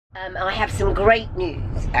I have some great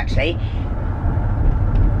news, actually.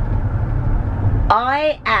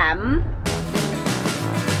 I am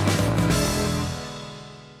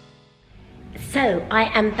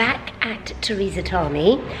back at Theresa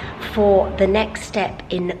Tami for the next step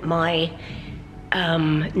in my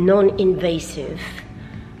non-invasive,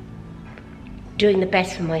 doing the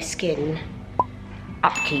best for my skin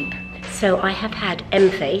upkeep. So I have had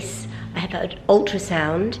M-Face, I have had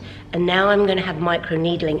ultrasound, and now I'm going to have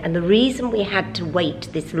microneedling. And the reason we had to wait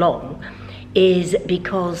this long is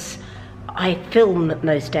because I film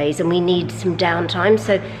most days and we need some downtime.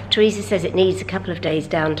 So Theresa says it needs a couple of days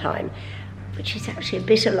downtime, which is actually a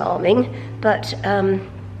bit alarming, but I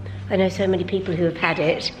know so many people who have had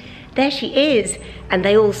it. There she is, and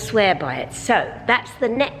they all swear by it. So that's the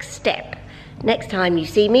next step. Next time you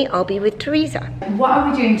see me, I'll be with Theresa. What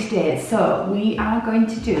are we doing today? So we are going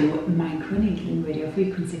to do microneedling radio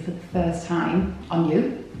frequency for the first time on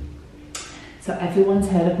you. So everyone's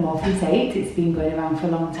heard of Morpheus 8, it's been going around for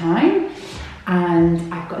a long time.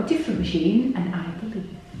 And I've got a different machine and I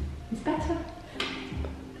believe it's better.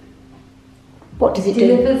 What does it do?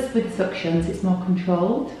 It delivers with suctions, it's more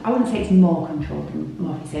controlled. I wouldn't say it's more controlled than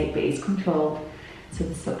Morpheus 8, but it's controlled. So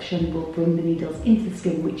the suction will bring the needles into the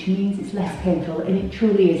skin, which means it's less painful, and it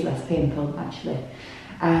truly is less painful actually.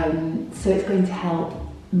 So it's going to help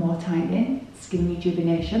more tightening, skin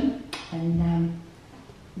rejuvenation, and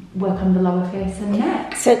work on the lower face and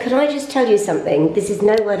neck. So can I just tell you something? This is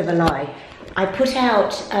no word of a lie. I put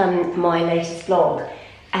out my latest vlog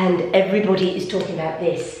and everybody is talking about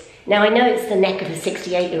this. Now I know it's the neck of a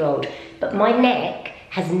 68-year-old, but my neck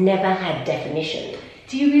has never had definition.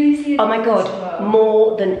 Do you really see it? Oh my God,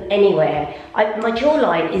 more than anywhere. My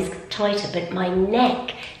jawline is tighter, but my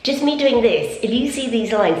neck, just me doing this, if you see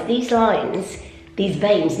these lines, these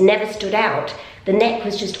veins never stood out. The neck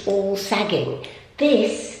was just all sagging.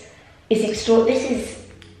 This is extraordinary. This is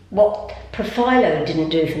what Profilo didn't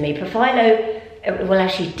do for me. Profilo, well,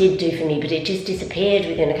 actually did do for me, but it just disappeared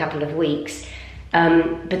within a couple of weeks.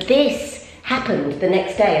 But this happened the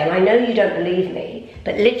next day, and I know you don't believe me,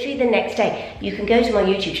 but literally the next day, you can go to my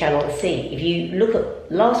YouTube channel and see, if you look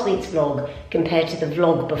at last week's vlog compared to the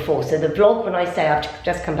vlog before. So the vlog when I say I've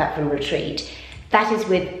just come back from retreat, that is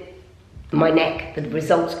with my neck, the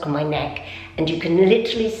results on my neck, and you can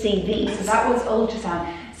literally see these. So that was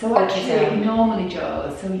ultrasound. So actually, normally,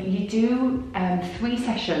 Jo, so you do 3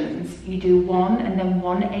 sessions, you do one and then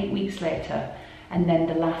one 8 weeks later, and then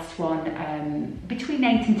the last one between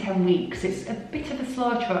 8 and 10 weeks. It's a bit of a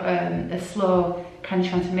slow kind of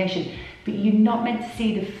transformation, but you're not meant to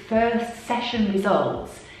see the first session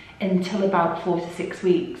results until about 4 to 6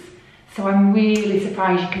 weeks. So I'm really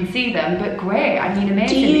surprised you can see them, but great, I mean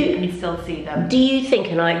amazing that you can still see them. Do you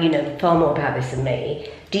think, and you know far more about this than me,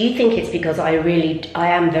 do you think it's because I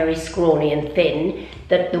am very scrawny and thin,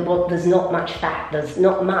 that there's not much fat, there's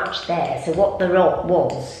not much there, so what there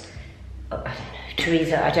was, I don't know,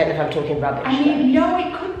 Theresa, I don't know if I'm talking rubbish. I mean, no,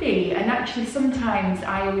 it could be, and actually sometimes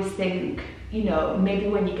I always think, you know, maybe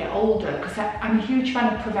when you get older, because I'm a huge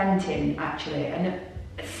fan of preventing actually, and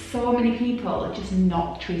so many people are just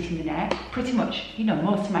not treating the neck, pretty much, you know,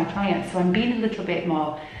 most of my clients, so I'm being a little bit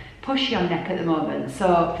more pushy on neck at the moment.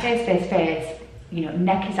 So face, you know,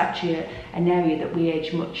 neck is actually an area that we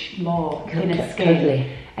age much more thinner skin.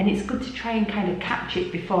 Totally. And it's good to try and kind of catch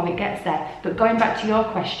it before it gets there. But going back to your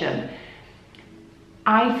question,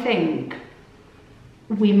 I think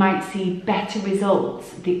we might see better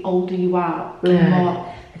results the older you are.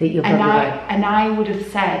 Yeah, I think you're probably right. And I would have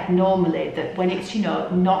said normally that when it's, you know,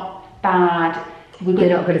 not bad, we're going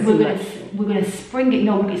to spring it.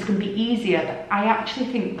 No, it's going to be easier. But I actually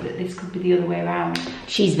think that this could be the other way around.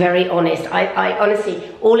 She's very honest. I honestly,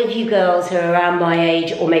 all of you girls who are around my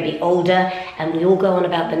age or maybe older, and we all go on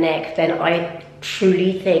about the neck, then I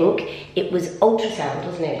truly think it was ultrasound,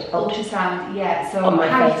 wasn't it? Ultrasound, yeah. So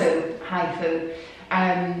HIFU.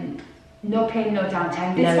 No pain, no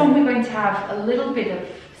downtime. This one we're going to have a little bit of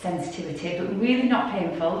sensitivity, but really not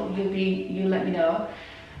painful. You'll let me know.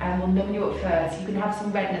 And we'll numb you up first. You can have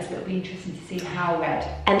some redness, but it'll be interesting to see how red.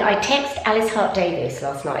 And I texted Alice Hart-Davis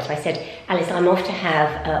last night. I said, Alice, I'm off to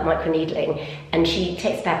have microneedling. And she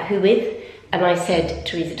texted back, who with? And I said,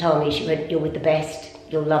 Theresa Tami. She went, you're with the best.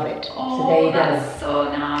 You'll love it. Oh, so there you that's so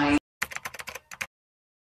nice.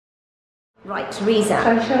 Right, Theresa.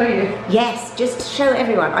 Shall I show you? Yes, just show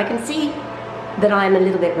everyone. I can see that I'm a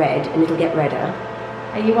little bit red, and it'll get redder.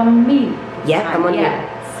 Are you on me? Yeah, I'm on you.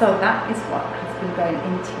 So that is what has been going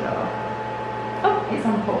into your... Oh, it's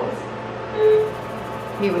on pause.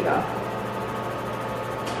 Here we go.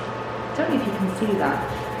 Don't know if you can see that.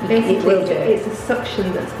 Basically, it will do. it's a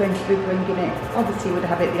suction that's going to be bringing it. Obviously, you would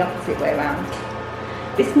have it the opposite way around.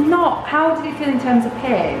 It's not. How did it feel in terms of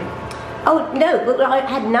pain? Oh no, but I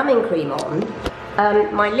had numbing cream on.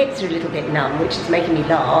 My lips are a little bit numb, which is making me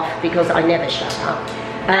laugh because I never shut up.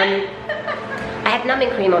 I had numbing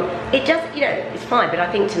cream on. It just, you know, it's fine, but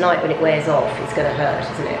I think tonight when it wears off, it's going to hurt,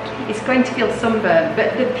 isn't it? It's going to feel sunburn,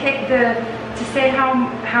 but to say how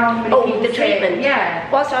many people the treatment.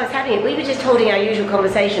 Yeah. Whilst I was having it, we were just holding our usual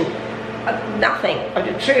conversation. Nothing.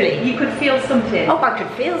 Truly. You could feel something. Oh, I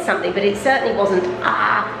could feel something, but it certainly wasn't.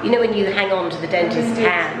 You know when you hang on to the dentist's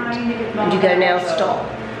hand and you go, now stop.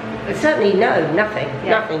 Certainly no, nothing.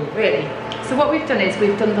 Yeah. Nothing really. So what we've done is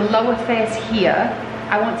we've done the lower face here.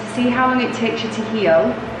 I want to see how long it takes you to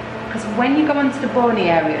heal, because when you go onto the bony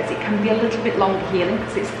areas, it can be a little bit longer healing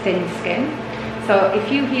because it's thin skin. So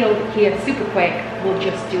if you heal here super quick, we'll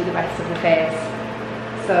just do the rest of the face.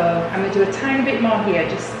 So I'm going to do a tiny bit more here,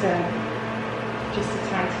 just to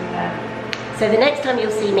tighten there. So the next time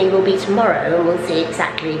you'll see me will be tomorrow, and we'll see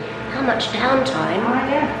exactly how much downtime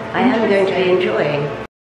I am going to be enjoying.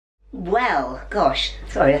 Well, gosh,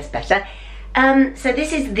 sorry, that's better. So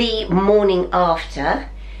this is the morning after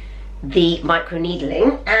the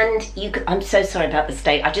microneedling, and I'm so sorry about the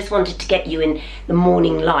state. I just wanted to get you in the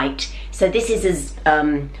morning light. So this is as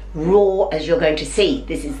raw as you're going to see.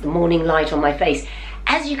 This is the morning light on my face.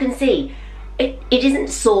 As you can see, it isn't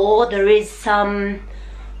sore. There is some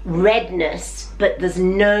redness, but there's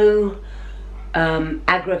no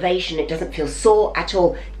aggravation. It doesn't feel sore at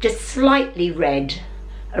all, just slightly red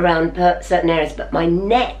around certain areas, but my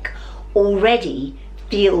neck already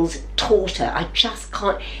feels tauter. I just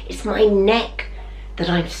can't, it's my neck that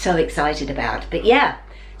I'm so excited about. But yeah,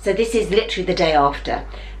 so this is literally the day after,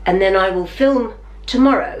 and then I will film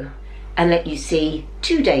tomorrow and let you see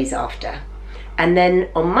 2 days after, and then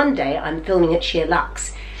on Monday I'm filming at Sheer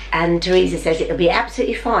Lux, and Teresa says it'll be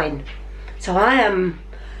absolutely fine. So I am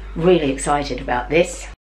really excited about this.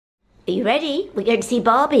 Are you ready? We're going to see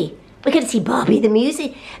Barbie. We're going to see Barbie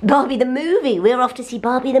the Barbie the movie. We're off to see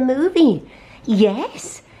Barbie the movie.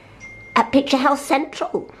 Yes. At Picture House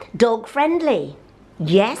Central. Dog friendly.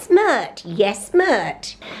 Yes, Mert. Yes,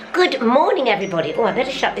 Mert. Good morning, everybody. Oh, I better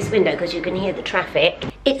shut this window because you can hear the traffic.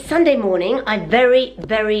 It's Sunday morning. I very,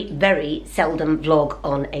 very, very seldom vlog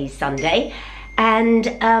on a Sunday. And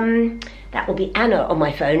that will be Anna on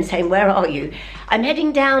my phone saying, where are you? I'm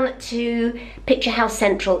heading down to Picture House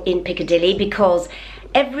Central in Piccadilly because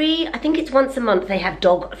I think it's once a month, they have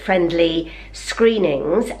dog-friendly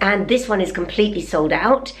screenings, and this one is completely sold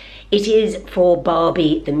out. It is for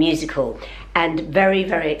Barbie the musical, and very,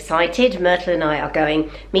 very excited. Myrtle and I are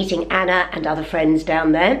going, meeting Anna and other friends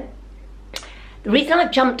down there. The reason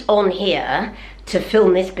I've jumped on here to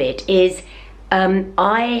film this bit is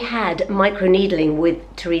I had microneedling with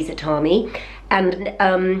Teresa Tami, and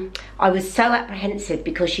I was so apprehensive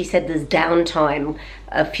because she said there's downtime,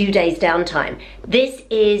 a few days downtime. This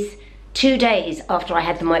is 2 days after I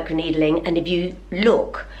had the microneedling, and if you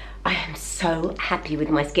look, I am so happy with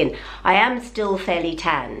my skin. I am still fairly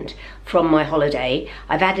tanned from my holiday.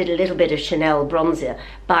 I've added a little bit of Chanel bronzer,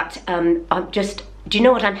 but I'm just, do you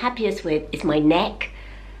know what I'm happiest with is my neck.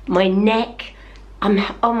 My neck,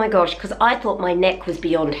 oh my gosh, because I thought my neck was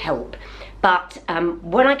beyond help. But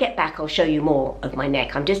when I get back, I'll show you more of my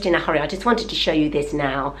neck. I'm just in a hurry. I just wanted to show you this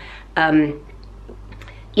now.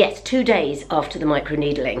 Yes, 2 days after the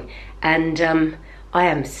microneedling, and I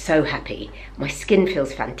am so happy. My skin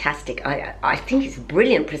feels fantastic. I think it's a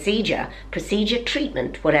brilliant procedure,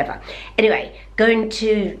 treatment, whatever. Anyway, going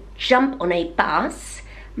to jump on a bus,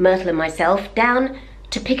 Myrtle and myself, down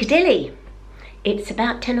to Piccadilly. It's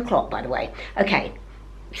about 10 o'clock, by the way. Okay,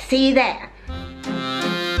 see you there.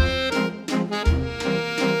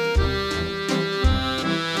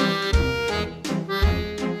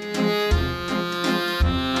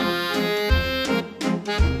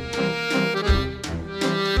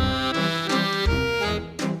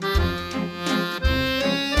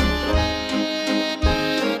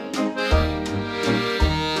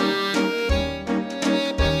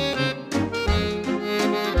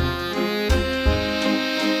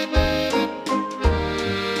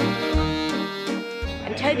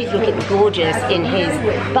 Toby's looking gorgeous in his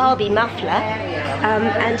Barbie muffler.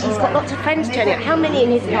 and he's got lots of friends turning up. How many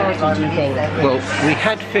in his party do you think? Well, we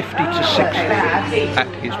had 50 to 60 at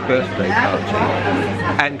his birthday party,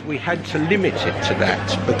 and we had to limit it to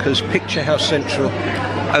that because Picture House Central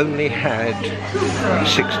only had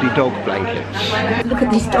 60 dog blankets. Look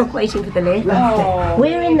at this dog waiting for the lift. Oh.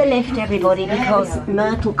 We're in the lift, everybody, because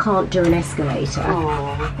Myrtle can't do an escalator.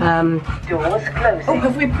 Doors closing. Oh,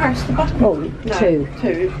 have we pressed the button? Oh, no, two.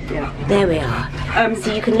 Yeah. There we are.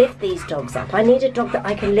 So you can lift these dogs up. I need a dog that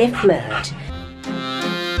I can lift, Mert.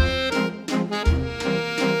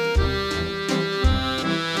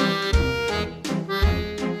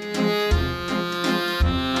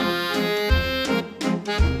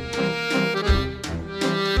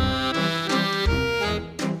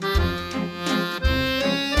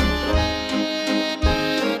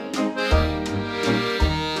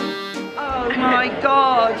 My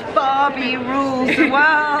God, Barbie rules the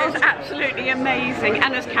world. It's absolutely amazing,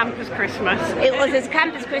 and as camp as Christmas. It was as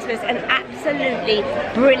camp as Christmas and absolutely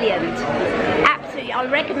brilliant. Absolutely, I'll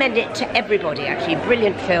recommend it to everybody actually.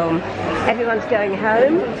 Brilliant film. Everyone's going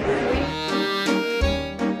home.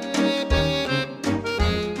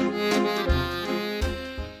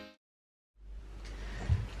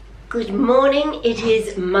 Good morning, it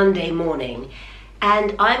is Monday morning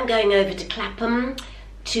and I'm going over to Clapham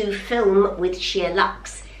to film with Sheer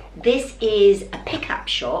Lux. This is a pickup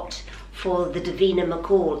shot for the Davina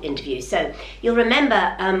McCall interview. So you'll remember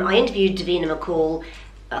I interviewed Davina McCall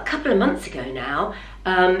a couple of months ago now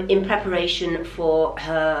in preparation for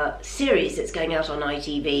her series that's going out on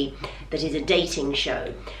ITV that is a dating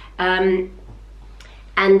show.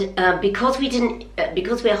 Because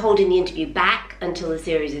we're holding the interview back until the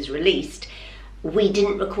series is released, we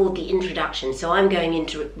didn't record the introduction. So I'm going in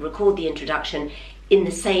to record the introduction in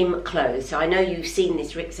the same clothes. So I know you've seen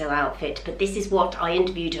this Rixo outfit, but this is what I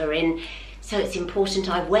interviewed her in. So it's important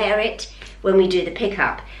I wear it when we do the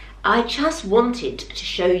pickup. I just wanted to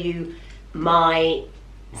show you my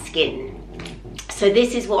skin. So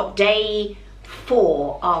this is what day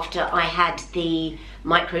 4 after I had the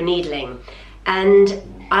microneedling. And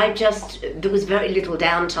there was very little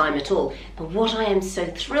downtime at all. But what I am so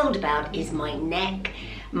thrilled about is my neck.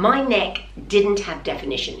 My neck didn't have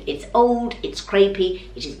definition. It's old, it's crepey,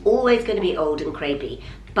 it is always going to be old and crepey.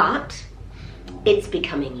 But it's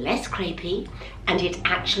becoming less crepey and it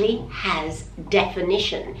actually has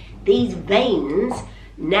definition. These veins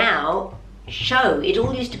now show. It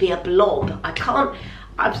all used to be a blob.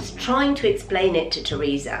 I was trying to explain it to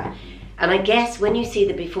Teresa. And I guess when you see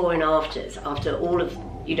the before and afters, after all of,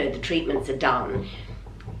 the treatments are done,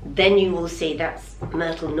 then you will see that's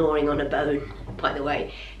Myrtle gnawing on a bone, by the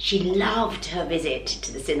way. She loved her visit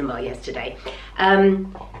to the cinema yesterday.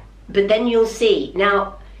 But then you'll see.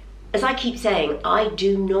 Now, as I keep saying, I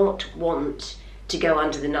do not want to go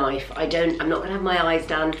under the knife. I'm not going to have my eyes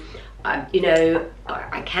done.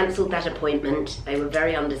 I cancelled that appointment. They were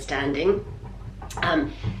very understanding.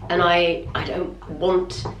 And I don't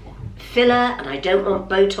want filler and I don't want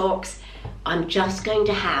Botox. I'm just going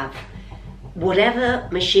to have whatever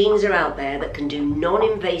machines are out there that can do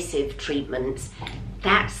non-invasive treatments.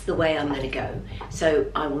 That's the way I'm going to go. So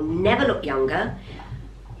I will never look younger.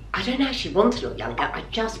 I don't actually want to look younger. I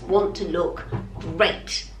just want to look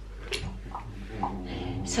great.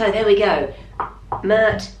 So there we go.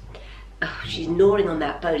 Mert, she's gnawing on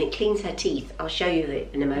that bone. It cleans her teeth. I'll show you it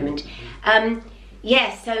in a moment.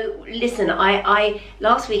 Yes, so listen, I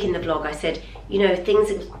last week in the vlog I said,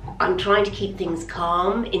 I'm trying to keep things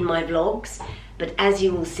calm in my vlogs, but as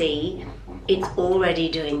you will see, it's already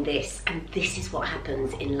doing this, and this is what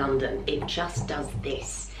happens in London. It just does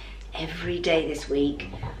this. Every day this week,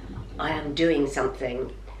 I am doing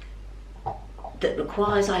something that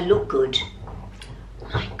requires I look good.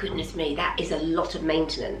 My goodness me, that is a lot of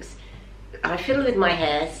maintenance. I fiddle with my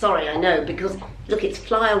hair, sorry, I know, because look, it's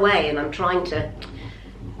fly away and I'm trying to...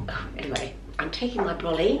 Anyway, I'm taking my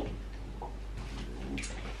brolly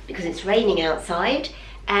because it's raining outside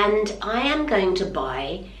and I am going to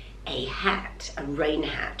buy a hat, a rain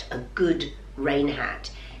hat, a good rain hat.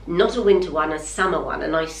 Not a winter one, a summer one.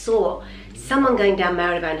 And I saw someone going down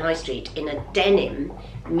Marylebone High Street in a denim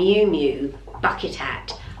Miu Miu bucket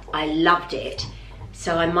hat. I loved it,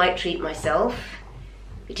 so I might treat myself.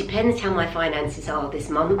 It depends how my finances are this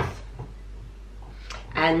month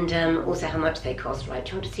and also how much they cost. Right,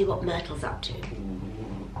 do you want to see what Myrtle's up to?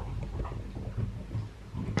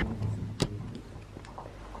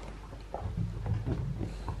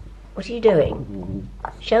 What are you doing?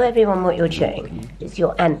 Show everyone what you're doing. It's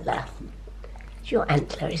your antler. It's your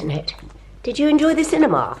antler, isn't it? Did you enjoy the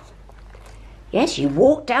cinema? Yes, you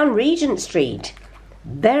walked down Regent Street.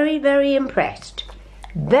 Very, very impressed.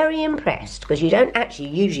 very impressed, because you don't actually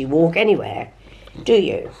usually walk anywhere, do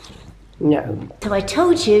you? No. So I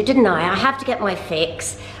told you, didn't I have to get my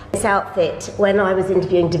fix, this outfit, when I was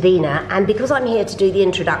interviewing Davina, and because I'm here to do the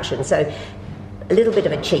introduction, so a little bit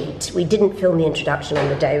of a cheat. We didn't film the introduction on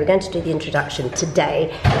the day. We're going to do the introduction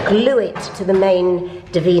today, glue it to the main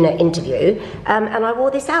Davina interview, and I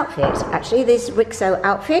wore this outfit, actually, this Rixo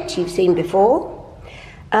outfit you've seen before.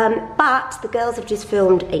 But the girls have just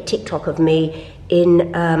filmed a TikTok of me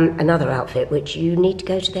in another outfit, which you need to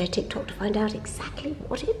go to their TikTok to find out exactly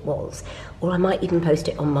what it was. Or I might even post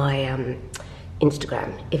it on my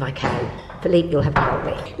Instagram, if I can. Philippe, you'll have to help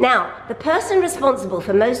me. Now, the person responsible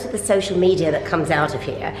for most of the social media that comes out of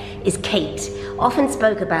here is Kate. Often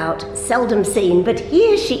spoke about, seldom seen, but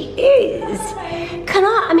here she is.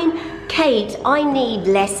 I mean, Kate, I need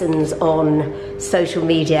lessons on social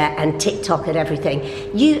media and TikTok and everything.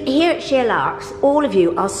 You, here at Sheer Luxe, all of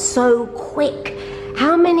you are so quick.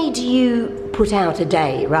 How many do you put out a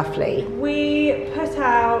day, roughly? We put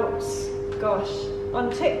out, gosh, on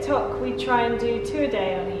TikTok we try and do 2 a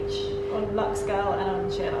day on each, on Luxe Girl and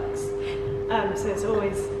on Sheer Luxe. So it's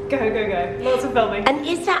always go, go, go, lots of filming. And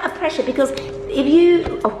is that a pressure? Because if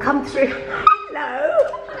you, come through,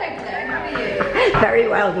 hello. How are you? Very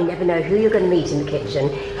well, you never know who you're going to meet in the kitchen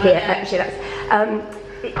here at Sheer Luxe.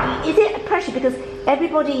 Is it a pressure because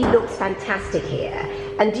everybody looks fantastic here?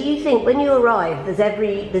 And do you think when you arrive, there's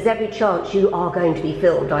every chance you are going to be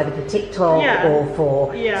filmed, either for TikTok or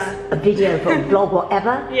for a video, for a vlog,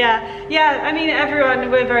 whatever? Yeah. I mean,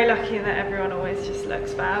 we're very lucky in that everyone always just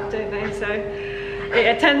looks fab, don't they? So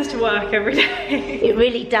it tends to work every day. It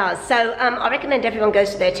really does. So I recommend everyone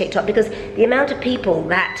goes to their TikTok, because the amount of people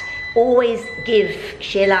that always give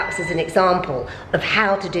Sheer Luxe as an example of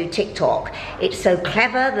how to do TikTok. It's so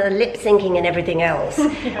clever, the lip syncing and everything else.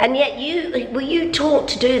 And yet were you taught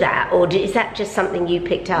to do that, or is that just something you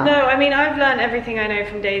picked up? No, I mean, I've learned everything I know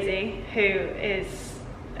from Daisy, who is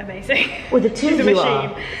amazing. Well, the two of you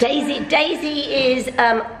are. Daisy is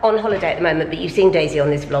on holiday at the moment, but you've seen Daisy on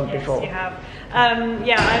this vlog before. Yes, you have.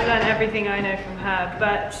 Yeah, I've learned everything I know from her,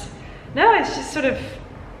 but no, it's just sort of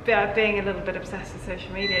being a little bit obsessed with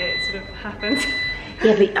social media, it sort of happens.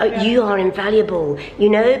 Yeah, but you are invaluable. You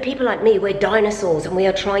know, people like me, we're dinosaurs and we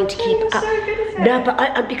are trying to keep up. So good at it. No,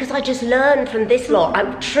 but because I just learned from this lot.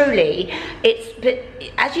 But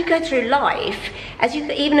as you go through life,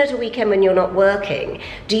 even at a weekend when you're not working,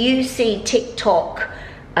 do you see TikTok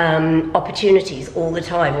opportunities all the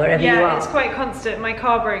time wherever you are? Yeah, it's quite constant. My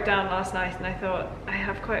car broke down last night and I thought I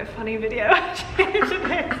have quite a funny video actually.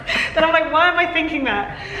 Then I'm like, why am I thinking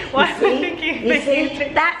that? Why am I thinking? You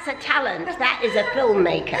see, that's a talent. That is a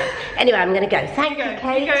filmmaker. Anyway, I'm going to go. Thank you,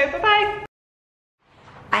 Kate. You go. Bye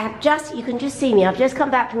bye. You can just see me. I've just come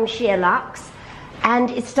back from Sheer Luxe, and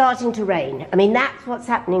it's starting to rain. I mean, that's what's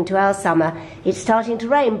happening to our summer. It's starting to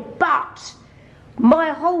rain, but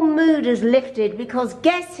my whole mood has lifted because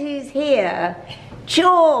guess who's here?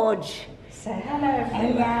 George. Say hello,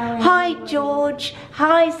 everyone. Hi, George.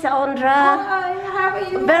 Hi, Sandra. Hi, how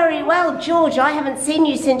are you? Very well, George. I haven't seen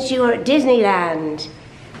you since you were at Disneyland.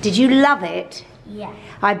 Did you love it? Yeah.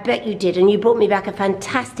 I bet you did, and you brought me back a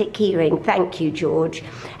fantastic keyring. Thank you, George.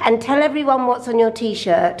 And tell everyone what's on your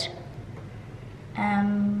t-shirt.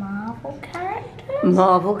 Marvel characters?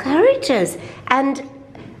 Marvel characters. And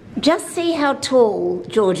just see how tall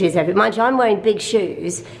George is. Mind you, I'm wearing big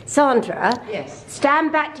shoes. Sandra, yes.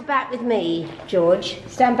 Stand back to back with me, George.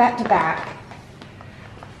 Stand back to back.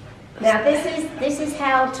 Now this is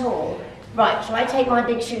how tall. Right, shall I take my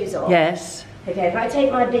big shoes off? Yes. Okay, if I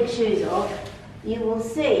take my big shoes off, you will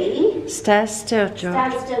see. Stand still, George.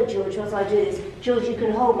 Stand still, George, whilst I do this. George, you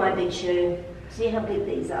can hold my big shoe. See how big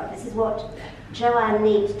these are. This is what Joanne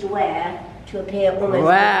needs to wear to appear almost.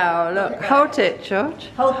 Wow, look, hold it, George.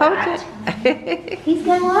 Hold it. He's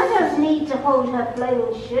going, I don't need to hold her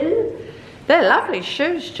flaming shoe. They're lovely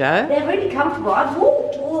shoes, Joe. They're really comfortable. I've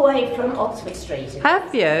walked all the way from Oxford Street.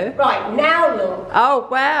 Have you? Right, now look. Oh,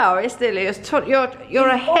 wow, it's nearly as tall. You're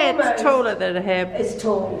a head almost taller than him. It's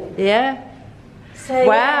tall. Yeah? So,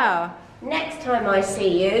 wow. Next time I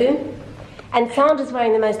see you, and Sandra's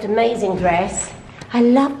wearing the most amazing dress. I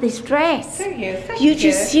love this dress. Thank you. You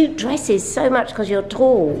just suit dresses so much because you're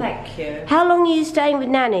tall. Thank you. How long are you staying with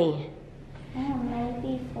Nanny?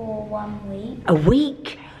 Maybe for 1 week. A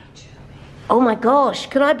week? Oh my gosh,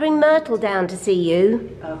 can I bring Myrtle down to see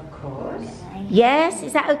you? Of course. Yes,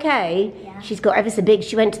 is that okay? Yeah. She's got ever so big.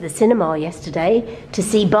 She went to the cinema yesterday to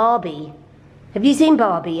see Barbie. Have you seen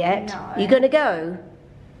Barbie yet? No. You going to go?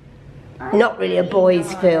 Not really a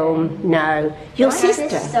boys' film, no. Your sister?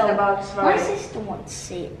 My sister wants to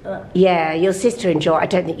see it, but... Yeah, your sister enjoy. I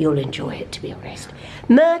don't think you'll enjoy it, to be honest.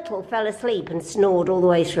 Myrtle fell asleep and snored all the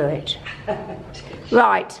way through it.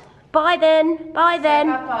 Right. Bye then. Bye then.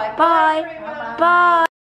 Bye-bye. Bye. Bye.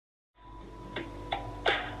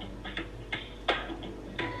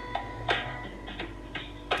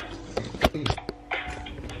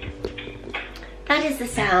 That is the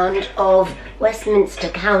sound of Westminster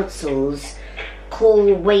Council's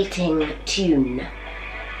call waiting tune.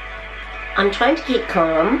 I'm trying to keep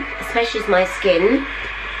calm, especially as my skin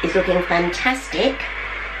is looking fantastic.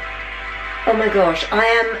 Oh my gosh, I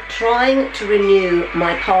am trying to renew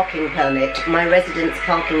my parking permit, my residence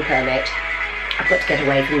parking permit. I've got to get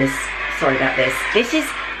away from this. Sorry about this. This is,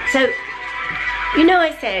 so, you know,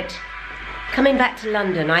 I said, coming back to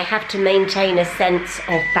London, I have to maintain a sense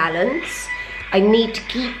of balance. I need to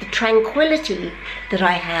keep the tranquility that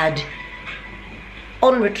I had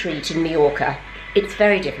on retreat in Mallorca. It's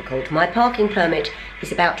very difficult. My parking permit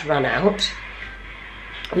is about to run out,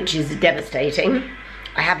 which is devastating.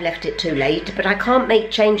 I have left it too late, but I can't make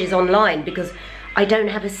changes online because I don't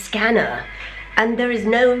have a scanner and there is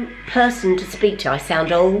no person to speak to. I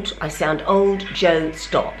sound old. Joe,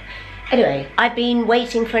 stop. Anyway, I've been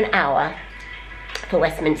waiting for an hour for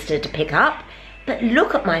Westminster to pick up. But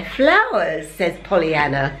look at my flowers, says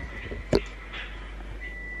Pollyanna.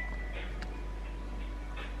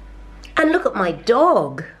 And look at my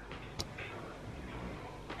dog.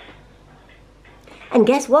 And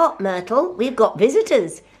guess what, Myrtle? We've got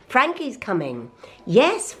visitors. Frankie's coming.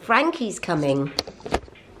 Yes, Frankie's coming.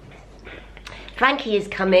 Frankie is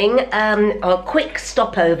coming, a quick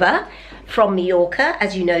stopover from Mallorca.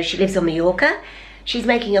 As you know, she lives on Mallorca. She's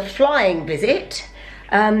making a flying visit.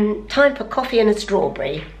 Time for coffee and a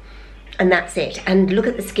strawberry, and that's it. And look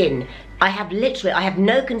at the skin. I have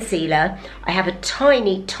no concealer. I have a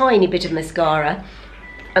tiny bit of mascara,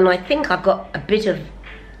 and I think I've got a bit of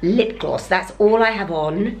lip gloss. That's all I have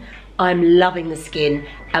on. I'm loving the skin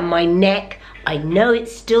and my neck. I know it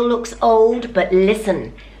still looks old, but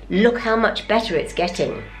listen, look how much better it's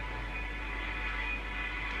getting.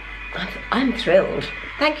 I'm thrilled.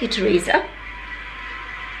 Thank you, Teresa.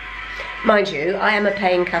 Mind you, I am a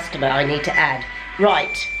paying customer, I need to add.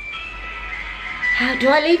 Right. How do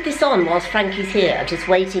I leave this on whilst Frankie's here? Just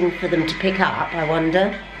waiting for them to pick up, I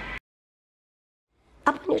wonder.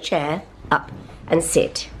 Up on your chair, up, and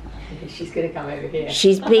sit. She's going to come over here.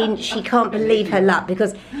 She can't believe her luck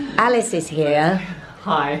because Alice is here.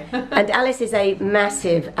 Hi. And Alice is a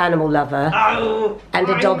massive animal lover. Oh, and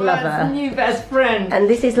a dog lover. New best friend. And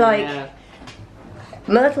this is like... Yeah.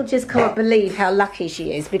 Myrtle just can't believe how lucky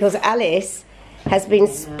she is because Alice has been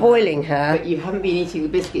spoiling her. But you haven't been eating the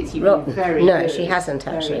biscuits. You've been very No, good. she hasn't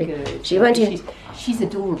actually. Very good. She won't eat. She's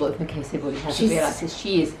adorable, in case everybody hasn't realised.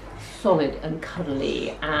 She is solid and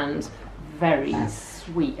cuddly and very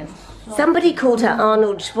sweet. And somebody called her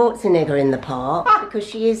Arnold Schwarzenegger in the park because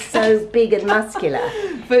she is so big and muscular.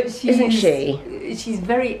 But isn't she? She's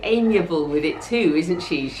very amiable with it too, isn't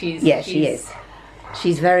she? She is.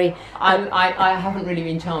 She's very... I haven't really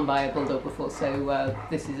been charmed by a bulldog before, so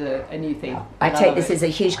this is a new thing. I take this as a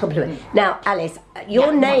huge compliment. Now, Alice,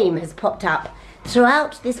 your name has popped up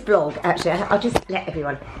throughout this vlog. Actually, I'll just let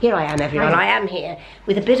everyone... Here I am, everyone. I am here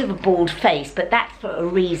with a bit of a bald face, but that's for a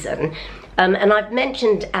reason. And I've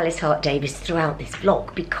mentioned Alice Hart-Davis throughout this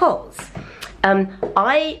vlog because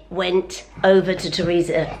I went over to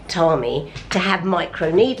Teresa Tarmy to have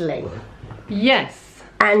microneedling. Yes.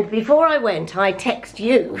 And before I went, I texted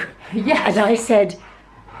you. Yes. And I said,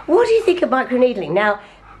 what do you think of microneedling? Now,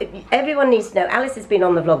 everyone needs to know, Alice has been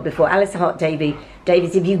on the vlog before. Alice Hart-Davis,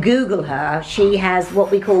 if you Google her, she has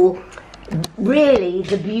what we call really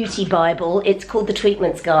the beauty Bible. It's called the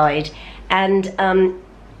Treatments Guide. And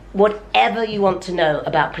whatever you want to know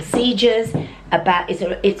about procedures,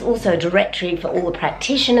 it's also a directory for all the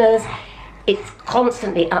practitioners. It's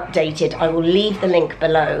constantly updated. I will leave the link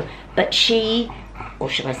below. But she... or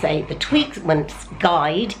should I say, the Treatments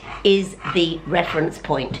Guide is the reference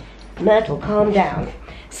point. Myrtle, calm down.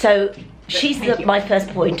 So she's my first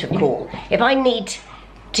point of call. If I need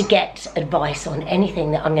to get advice on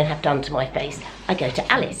anything that I'm going to have done to my face, I go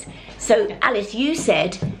to Alice. So Alice, you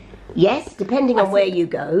said, yes, depending on where you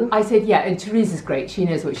go. I said, yeah, and Teresa's great. She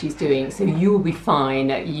knows what she's doing, so you will be fine.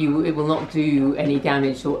 It will not do any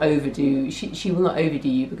damage or overdo. She will not overdo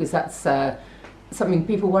you because that's... something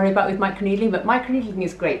people worry about with microneedling, but microneedling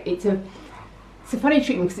is great. It's a funny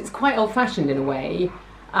treatment because it's quite old-fashioned in a way,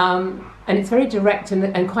 and it's very direct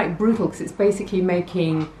and quite brutal because it's basically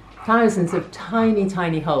making thousands of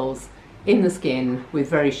tiny holes in the skin with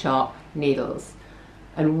very sharp needles.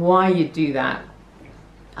 And why you do that,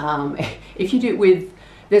 if you do it with,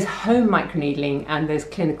 there's home microneedling and there's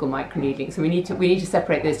clinical microneedling. So we need to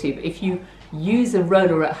separate those two. But if you use a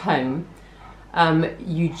roller at home,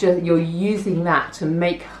 you're using that to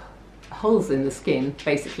make holes in the skin,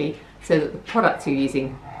 basically, so that the products you're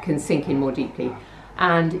using can sink in more deeply.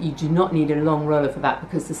 And you do not need a long roller for that,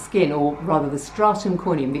 because the skin, or rather the stratum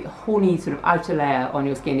corneum, the horny sort of outer layer on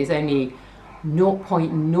your skin, is only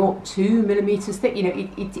 0.02 millimeters thick. You know,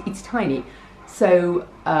 it's tiny. So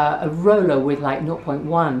a roller with like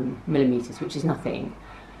 0.1 millimeters, which is nothing,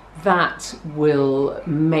 that will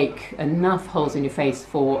make enough holes in your face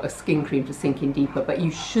for a skin cream to sink in deeper. But you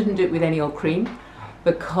shouldn't do it with any old cream,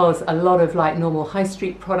 because a lot of like normal high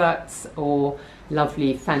street products or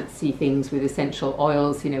lovely fancy things with essential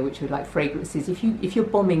oils, you know, which are like fragrances, if you're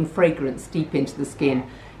bombing fragrance deep into the skin,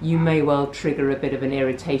 you may well trigger a bit of an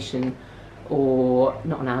irritation, or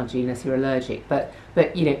not an allergy unless you're allergic, but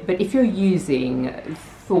you know, but if you're using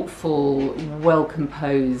thoughtful, well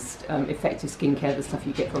composed, effective skincare, the stuff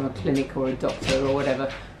you get from a clinic or a doctor or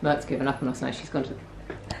whatever. Mert's given up on us now, she's gone to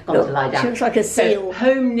lie down. She looks like a seal. So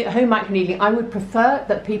home microneedling, I would prefer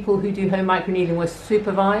that people who do home microneedling were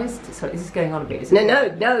supervised. Sorry, this is going on a bit, isn't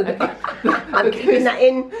it? No. I'm keeping that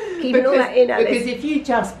in, all that in, Alice. Because if you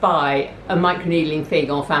just buy a microneedling thing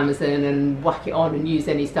off Amazon and whack it on and use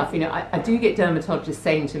any stuff, you know, I do get dermatologists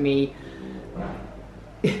saying to me,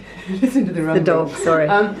 listen to the rumbling. The dog, sorry.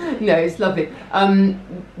 No, it's lovely.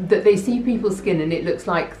 That they see people's skin and it looks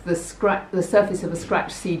like the surface of a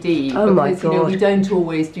scratched CD. Oh my God! You know, we God. don't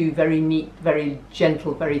always do very neat, very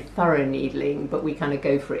gentle, very thorough needling, but we kind of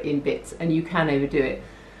go for it in bits, and you can overdo it.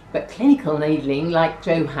 But clinical needling, like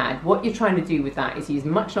Joe had, what you're trying to do with that is use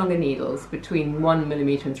much longer needles, between 1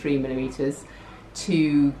 millimeter and 3 millimeters,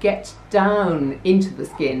 to get down into the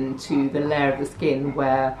skin, to the layer of the skin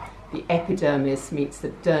where the epidermis meets the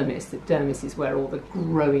dermis. The dermis is where all the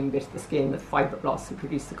growing bit of the skin, the fibroblasts that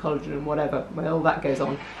produce the collagen and whatever, where all that goes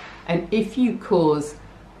on. And if you cause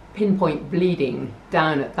pinpoint bleeding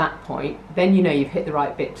down at that point, then you know you've hit the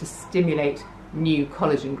right bit to stimulate new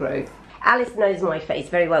collagen growth. Alice knows my face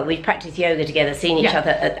very well. We've practiced yoga together, seen each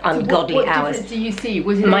other at ungodly what hours. What do you see?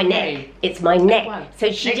 Was it my neck? It's my neck. Wow.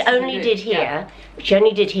 So she Next only did here. Yeah. She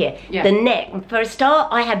only did here. Yeah. The neck. For a start,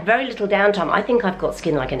 I had very little downtime. I think I've got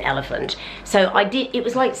skin like an elephant. So I did. It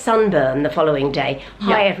was like sunburn the following day.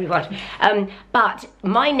 Hi everyone. But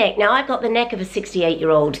my neck. Now I've got the neck of a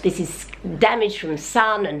 68-year-old. This is damage from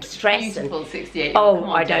sun and stress. Beautiful and 68.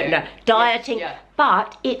 Oh, I don't know. Dieting. Yeah.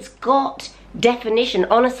 But it's got definition.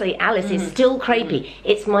 Honestly, Alice, it's still crepey.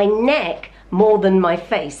 It's my neck more than my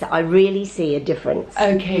face that I really see a difference.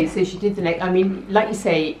 Okay, so she did the neck. I mean, like you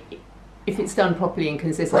say, if it's done properly and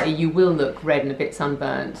consistently, you will look red and a bit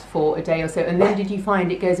sunburnt for a day or so. And then did you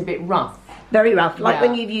find it goes a bit rough? Very rough, like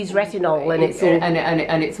when you've used retinol and it's all...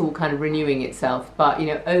 And it's all kind of renewing itself. But, you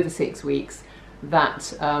know, over 6 weeks,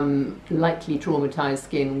 that likely traumatised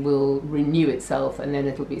skin will renew itself, and then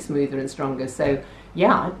it'll be smoother and stronger. So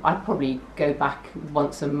yeah, I'd probably go back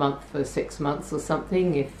once a month for 6 months or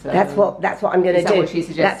something. If that's what I'm going to do. Is that what she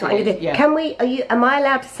suggested? That's what I'm going to do. Yeah. Can we? Am I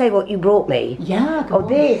allowed to say what you brought me? Yeah. Oh,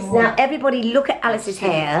 this. Now everybody, look at Alice's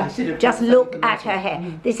hair. Just look at her hair.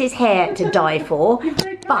 This is hair to die for.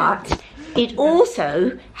 But it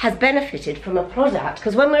also has benefited from a product,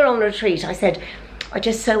 because when we were on retreat, I said, I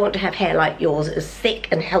just so want to have hair like yours, as thick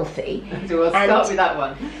and healthy. So we'll start with that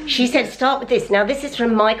one. She said, start with this. Now, this is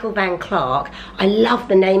from Michael Van Clark. I love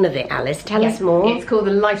the name of it, Alice. Tell us more. It's called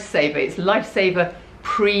the Lifesaver. It's Lifesaver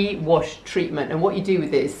pre-wash treatment. And what you do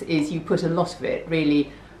with this is you put a lot of it, really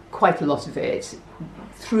quite a lot of it,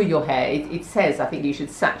 through your hair. It says, I think you should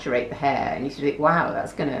saturate the hair. And you should think, wow,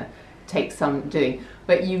 that's going to take some doing.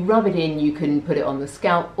 But you rub it in, you can put it on the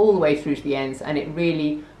scalp all the way through to the ends, and it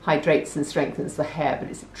really hydrates and strengthens the hair. But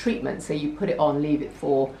it's a treatment, so you put it on, leave it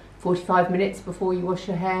for 45 minutes before you wash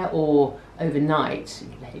your hair, or overnight,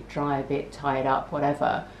 let it dry a bit, tie it up,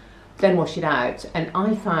 whatever, then wash it out. And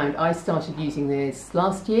I found I started using this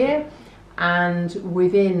last year, and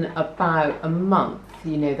within about a month,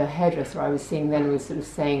 you know, the hairdresser I was seeing then was sort of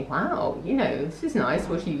saying, wow, you know, this is nice,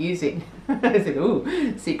 what are you using? I said, oh,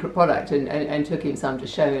 secret product, and took him some to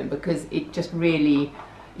show him, because it just really,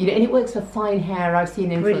 you know, and it works for fine hair. I've seen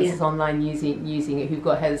influencers online using it who've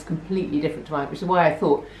got hair that's completely different to mine, which is why I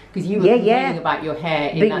thought, because you were complaining about your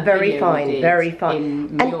hair in that very video fine, we did very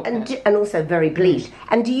fine, and also very bleached.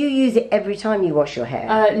 And do you use it every time you wash your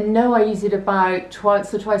hair? No, I use it about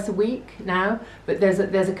twice a week now. But there's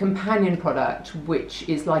a companion product which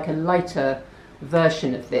is like a lighter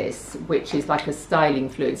version of this, which is like a styling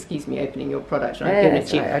fluid. Excuse me, opening your product. Right?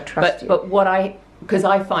 I trust you. But what I because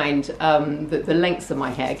I find that the lengths of my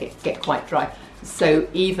hair get quite dry. So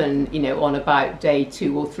even, you know, on about day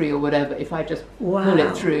 2 or 3 or whatever, if I just pull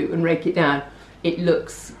it through and rake it down, it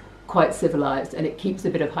looks quite civilized, and it keeps a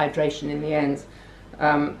bit of hydration in the ends.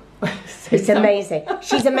 It's amazing.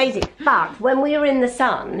 She's amazing. But when we were in the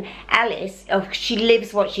sun, Alice, she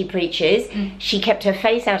lives what she preaches. She kept her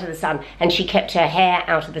face out of the sun, and she kept her hair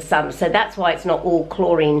out of the sun. So that's why it's not all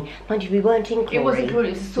chlorine. Mind you, we weren't in chlorine. It wasn't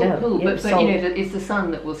chlorine, it's a salt pool, but you know, it's the sun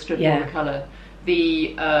that will strip all the colour.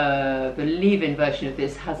 The leave-in version of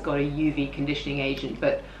this has got a UV conditioning agent,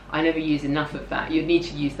 but I never use enough of that. You'd need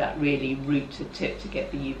to use that really root to tip to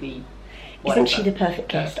get the UV. Isn't she the perfect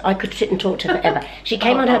guest? I could sit and talk to her forever. She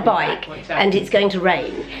came on her bike, and it's going to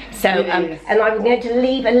rain. So, and I'm going to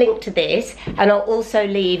leave a link to this, and I'll also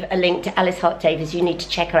leave a link to Alice Hart Davis. You need to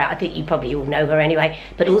check her out. I think you probably all know her anyway,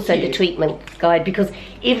 but also the treatment guide, because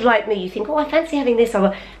if, like me, you think, oh, I fancy having this,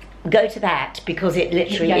 I'll go to that, because it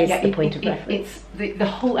literally is the point of reference. The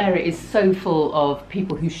whole area is so full of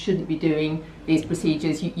people who shouldn't be doing these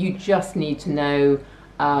procedures. You just need to know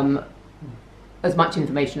as much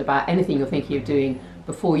information about anything you're thinking of doing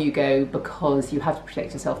before you go, because you have to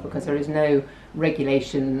protect yourself, because there is no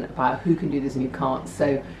regulation about who can do this and who can't.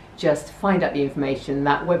 So just find out the information.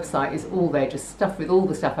 That website is all there, just stuffed with all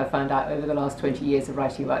the stuff I found out over the last 20 years of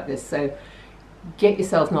writing about this. So get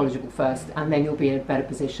yourself knowledgeable first, and then you'll be in a better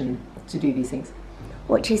position to do these things.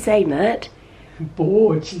 What do you say, Mert?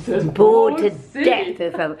 Bored, she says. Bored to death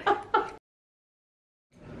of them.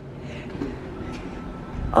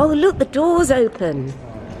 Oh, look, the door's open.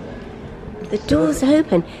 The door's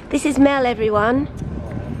open. This is Mel, everyone.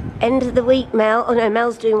 End of the week, Mel. Oh no,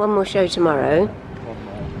 Mel's doing one more show tomorrow.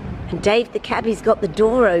 And Dave the cabbie's got the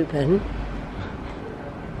door open.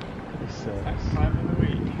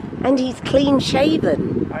 And he's clean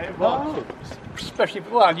shaven. Especially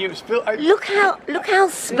well, you still. Look how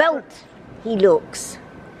svelte he looks.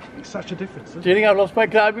 It's such a difference. Do you think I've lost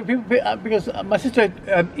weight? Because my sister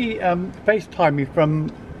FaceTimed me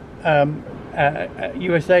from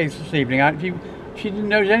USA this evening. She didn't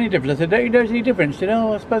notice any difference. I said, don't you notice any difference? She said,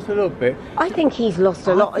 oh, I suppose a little bit. I think he's lost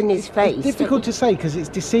a lot in his face. It's difficult to say because it's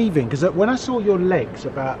deceiving. Because when I saw your legs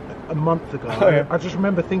about a month ago, I just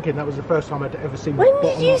remember thinking that was the first time I'd ever seen. When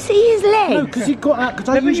did you see his legs? No, because he got out. Because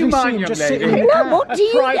I usually see him just sitting in the cab. What do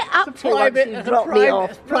you get up to once you drop me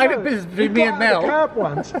off? Private business between me and Mel. He got out of the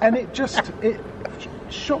cab once, and it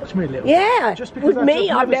shocked me a little. Yeah, just because with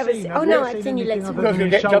me, I've never seen. Oh no, I've seen your legs. Because you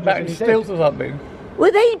get jumped out in stills or something. Were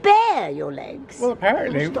they bare, your legs? Well,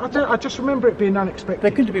 apparently. I just remember it being unexpected. They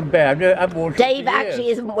couldn't have been bare. I've worn Dave actually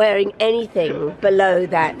isn't wearing anything below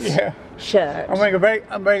that shirt. I'm wearing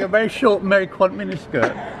a very short Mary Quant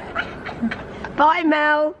miniskirt. Bye,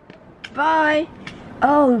 Mel. Bye.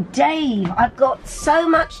 Oh, Dave, I've got so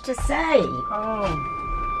much to say. Oh,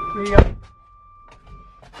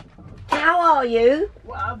 how are you?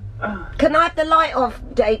 Well, can I have the light off,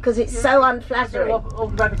 Dave, because it's so unflattering?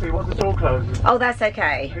 Automatically, once it's all closed. Oh, that's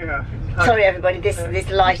okay. Yeah. Sorry, everybody. This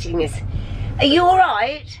lighting is. Are you all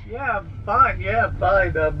right? Yeah, I'm fine. Yeah,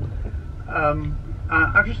 fine.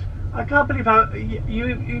 I can't believe how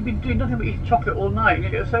you've been doing nothing but eating chocolate all night.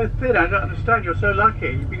 You're so thin. I don't understand. You're so lucky.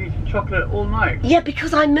 You've been eating chocolate all night. Yeah,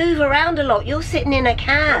 because I move around a lot. You're sitting in a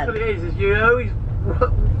cab. That's what it is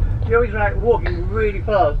you always like walking really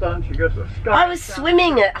fast, aren't you? You're sort of I was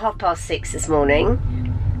swimming at 6:30 this morning.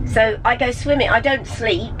 So I go swimming. I don't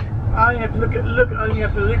sleep. I have to you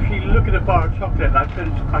have to literally look at a bar of chocolate. I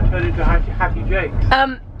turn into Happy Jakes.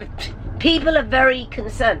 People are very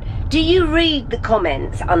concerned. Do you read the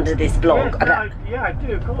comments under this blog? Yes, yeah, I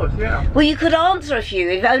do, of course, yeah. Well, you could answer a few.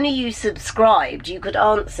 If only you subscribed, you could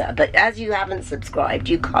answer. But as you haven't subscribed,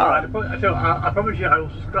 you can't. Right, I promise you I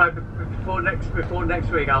will subscribe before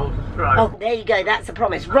next week. I will subscribe. Oh, there you go. That's a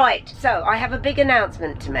promise. Right, so I have a big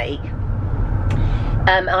announcement to make.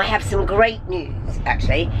 I have some great news,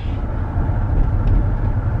 actually.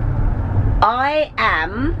 I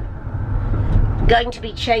am going to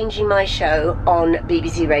be changing my show on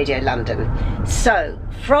BBC Radio London. So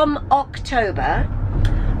from October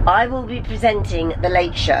I will be presenting The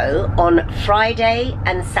Late Show on Friday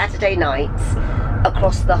and Saturday nights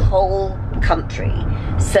across the whole country,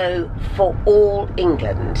 so for all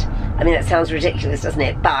England. I mean, that sounds ridiculous, doesn't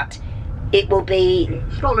it? But it will be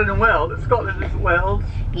Scotland and Wales. Scotland and Wales.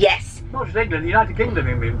 Yes. Not just England, the United Kingdom,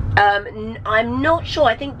 you mean? I'm not sure.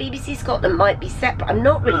 I think BBC Scotland might be separate. I'm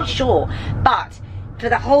not really sure. But for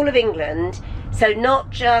the whole of England, So not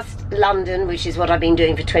just London, which is what I've been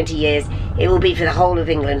doing for 20 years, it will be for the whole of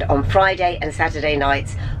England on Friday and Saturday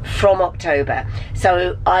nights from October.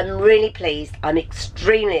 So I'm really pleased, I'm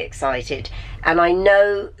extremely excited, and I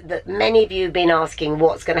know that many of you have been asking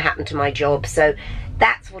what's going to happen to my job, so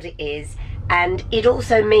that's what it is. And it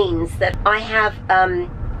also means that I have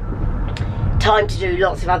time to do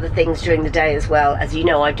lots of other things during the day as well. As you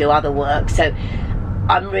know, I do other work, so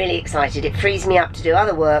I'm really excited. It frees me up to do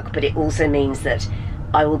other work, but it also means that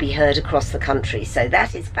I will be heard across the country, so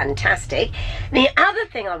that is fantastic. The other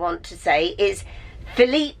thing I want to say is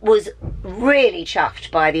Philippe was really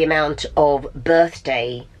chuffed by the amount of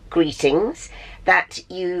birthday greetings that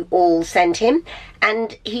you all sent him,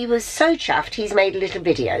 and he was so chuffed he's made a little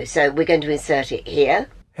video, so we're going to insert it here.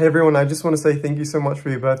 Hey everyone, I just want to say thank you so much for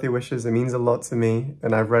your birthday wishes. It means a lot to me,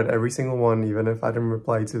 and I've read every single one, even if I didn't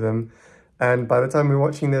reply to them. And by the time you're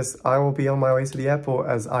watching this, I will be on my way to the airport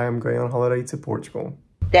as I am going on holiday to Portugal.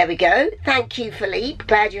 There we go. Thank you, Philippe.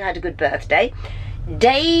 Glad you had a good birthday.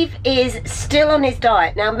 Dave is still on his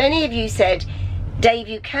diet. Now, many of you said, Dave,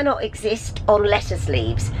 you cannot exist on lettuce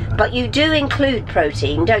leaves, but you do include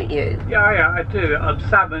protein, don't you? Yeah, I do.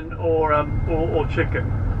 Salmon or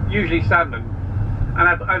chicken. Usually salmon. And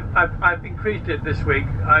I've increased it this week.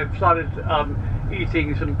 I've started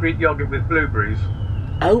eating some Greek yogurt with blueberries.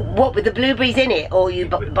 Oh, what, with the blueberries in it, or you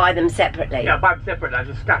buy them separately? Yeah, I buy them separately. I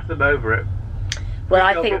just scatter them over it. Well,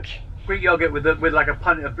 I think Greek yogurt with like a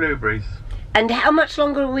pint of blueberries. And how much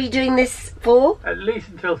longer are we doing this for? At least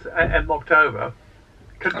until October.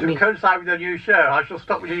 To coincide with your new show. I shall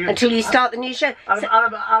stop with your new show. Until you start the new show.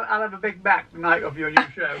 I'll have a Big Mac the night of your new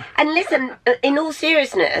show. And listen, in all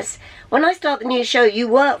seriousness, when I start the new show, you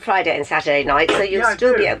work Friday and Saturday night, so you'll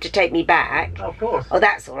still be able to take me back. Of course. Oh,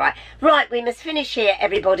 that's all right. Right, we must finish here,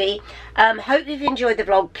 everybody. Hope you've enjoyed the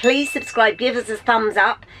vlog. Please subscribe. Give us a thumbs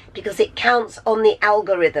up, because it counts on the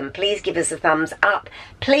algorithm. Please give us a thumbs up.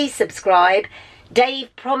 Please subscribe.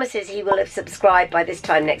 Dave promises he will have subscribed by this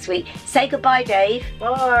time next week. Say goodbye, Dave.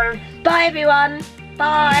 Bye. Bye, everyone.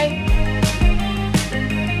 Bye.